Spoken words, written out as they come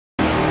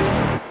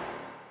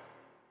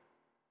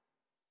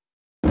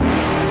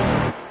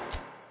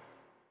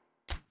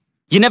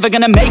You're never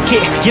gonna make it,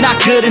 you're not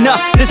good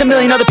enough. There's a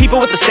million other people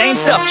with the same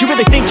stuff. You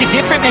really think you're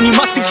different? Man, you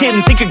must be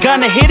kidding. Think you're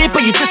gonna hit it,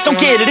 but you just don't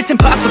get it. It's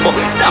impossible,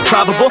 it's not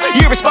probable,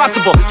 you're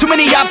irresponsible. Too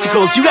many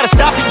obstacles, you gotta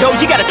stop it, yo.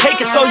 You gotta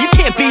take it slow, you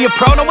can't be a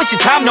pro. Don't waste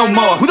your time no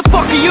more. Who the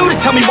fuck are you to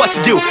tell me what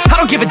to do? I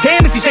don't give a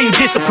damn if you say you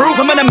disapprove.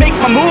 I'm gonna make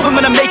my move, I'm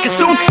gonna make it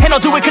soon. And I'll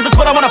do it cause it's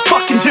what I wanna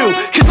fucking do.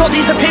 Cause all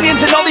these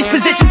opinions and all these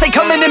positions, they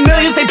come in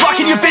millions, they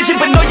blocking your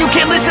vision. But no, you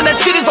can't listen, that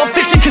shit is all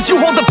fiction. Cause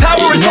you hold the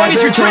power as long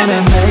as you're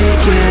dreaming.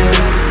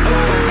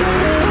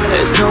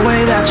 There's no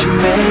way that you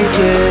make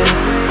it.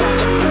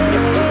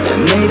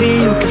 And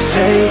maybe you can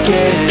fake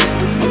it,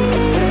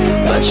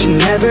 but you're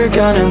never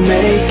gonna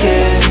make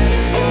it.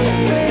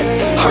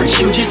 Aren't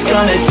you just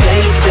gonna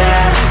take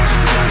that?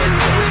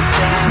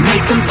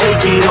 Make them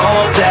take it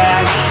all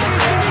back.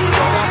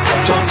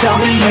 Don't tell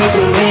me you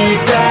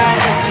believe that.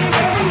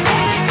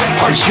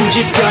 Aren't you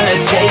just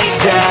gonna take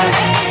that?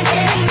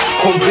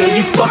 Or will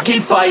you fucking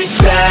fight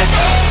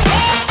back?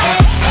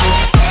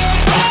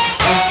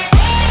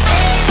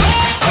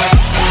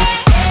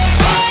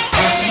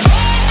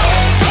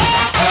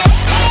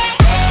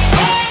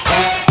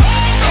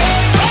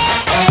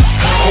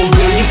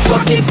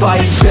 Fucking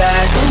fight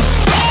back.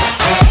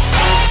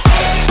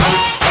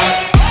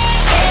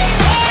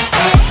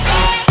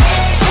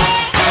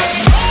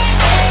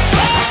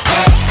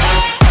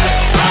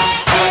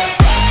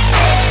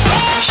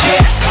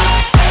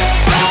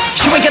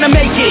 You ain't gonna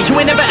make it, you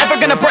ain't never ever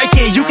gonna break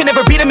it. You can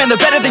never beat them and they're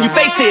better than you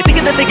face it.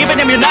 Thinking that they give a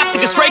damn, you're not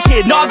thinking straight,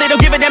 kid. No, they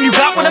don't give a damn, you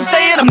got what I'm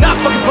saying? I'm not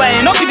fucking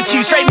playing, I'll give it to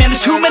you straight, man. There's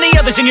too many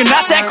others and you're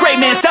not that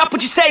great, man. Stop what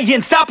you're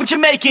saying, stop what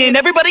you're making.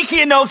 Everybody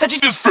here knows that you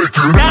just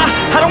faking. Nah,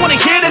 I don't wanna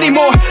hear it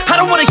anymore, I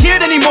don't wanna hear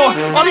it anymore.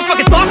 All these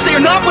fucking thoughts, they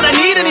are not what I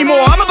need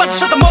anymore. I'm about to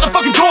shut the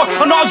motherfucking door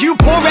on all you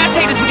poor ass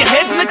haters with your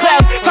heads in the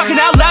clouds, talking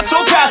out loud so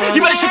proud.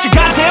 You better shut your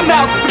goddamn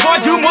mouth before I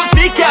do more,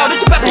 speak out.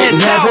 It's about to head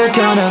south. You're never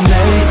gonna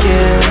make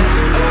it.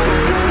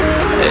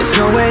 There's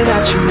no way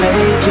that you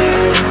make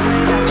it.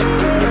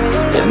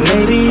 And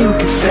maybe you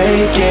can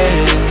fake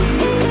it,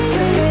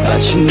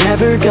 but you're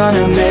never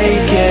gonna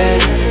make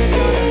it.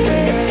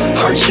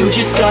 Aren't you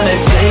just gonna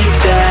take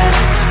that?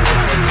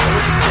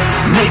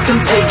 Make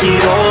them take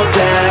it all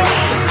back.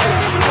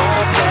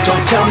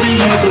 Don't tell me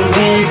you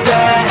believe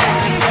that.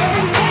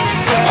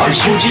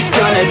 Aren't you just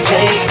gonna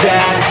take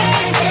that?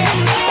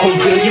 Or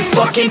will you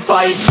fucking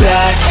fight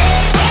back?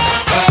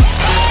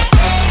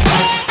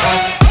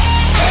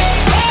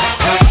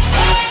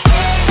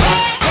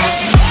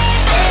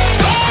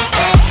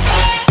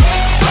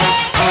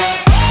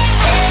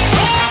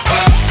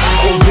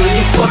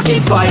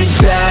 Fight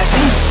back.